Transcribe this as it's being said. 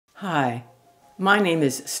Hi, my name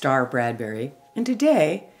is Star Bradbury, and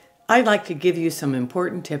today I'd like to give you some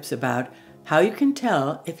important tips about how you can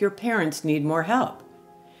tell if your parents need more help.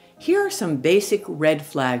 Here are some basic red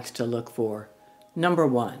flags to look for. Number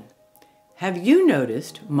 1, have you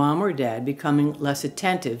noticed mom or dad becoming less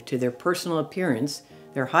attentive to their personal appearance,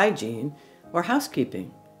 their hygiene, or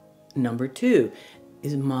housekeeping? Number 2,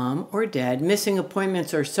 is mom or dad missing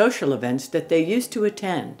appointments or social events that they used to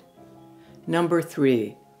attend? Number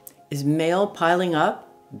 3, is mail piling up,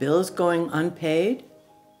 bills going unpaid?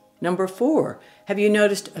 Number 4, have you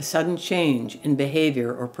noticed a sudden change in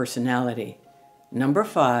behavior or personality? Number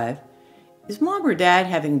 5, is mom or dad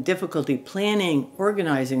having difficulty planning,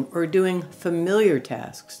 organizing, or doing familiar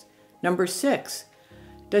tasks? Number 6,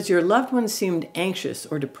 does your loved one seem anxious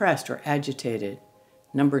or depressed or agitated?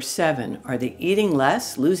 Number 7, are they eating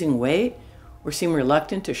less, losing weight, or seem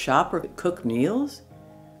reluctant to shop or cook meals?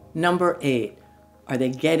 Number 8, are they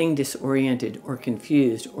getting disoriented or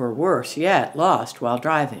confused, or worse yet, lost while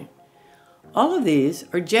driving? All of these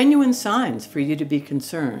are genuine signs for you to be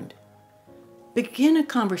concerned. Begin a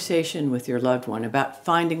conversation with your loved one about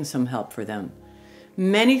finding some help for them.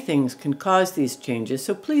 Many things can cause these changes,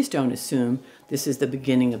 so please don't assume this is the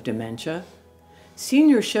beginning of dementia.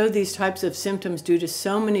 Seniors show these types of symptoms due to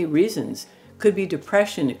so many reasons. It could be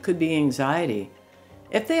depression, it could be anxiety.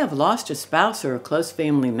 If they have lost a spouse or a close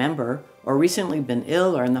family member, or recently been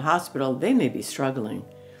ill or in the hospital, they may be struggling.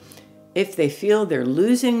 If they feel they're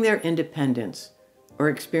losing their independence or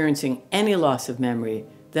experiencing any loss of memory,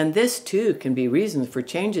 then this too can be reasons for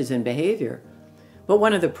changes in behavior. But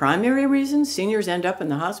one of the primary reasons seniors end up in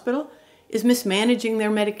the hospital is mismanaging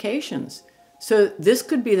their medications. So this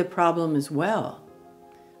could be the problem as well.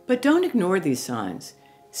 But don't ignore these signs.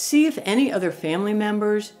 See if any other family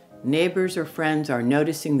members, neighbors, or friends are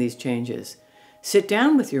noticing these changes. Sit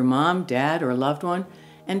down with your mom, dad, or loved one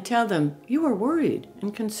and tell them you are worried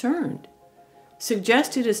and concerned.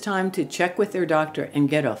 Suggest it is time to check with their doctor and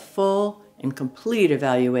get a full and complete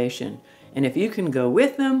evaluation. And if you can go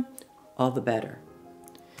with them, all the better.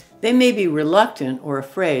 They may be reluctant or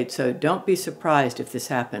afraid, so don't be surprised if this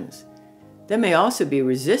happens. They may also be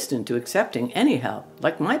resistant to accepting any help,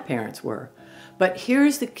 like my parents were. But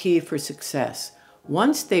here's the key for success.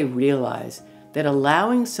 Once they realize that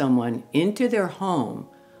allowing someone into their home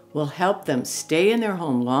will help them stay in their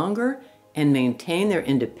home longer and maintain their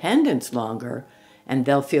independence longer, and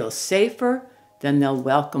they'll feel safer, then they'll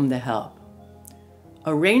welcome the help.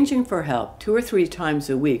 Arranging for help 2 or 3 times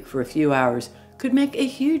a week for a few hours could make a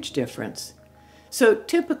huge difference. So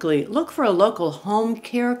typically, look for a local home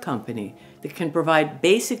care company that can provide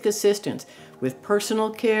basic assistance with personal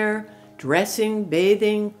care, dressing,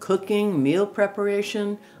 bathing, cooking, meal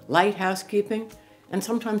preparation, light housekeeping, and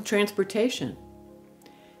sometimes transportation.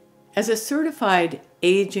 As a certified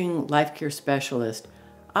aging life care specialist,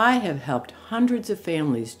 I have helped hundreds of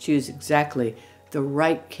families choose exactly the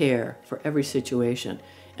right care for every situation,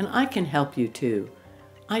 and I can help you too.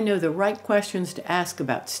 I know the right questions to ask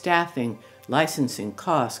about staffing, licensing,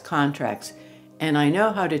 costs, contracts, and I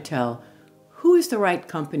know how to tell who is the right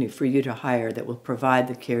company for you to hire that will provide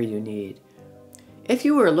the care you need. If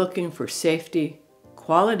you are looking for safety,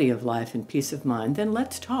 quality of life, and peace of mind, then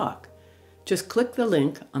let's talk. Just click the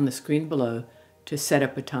link on the screen below to set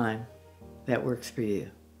up a time that works for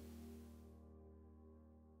you.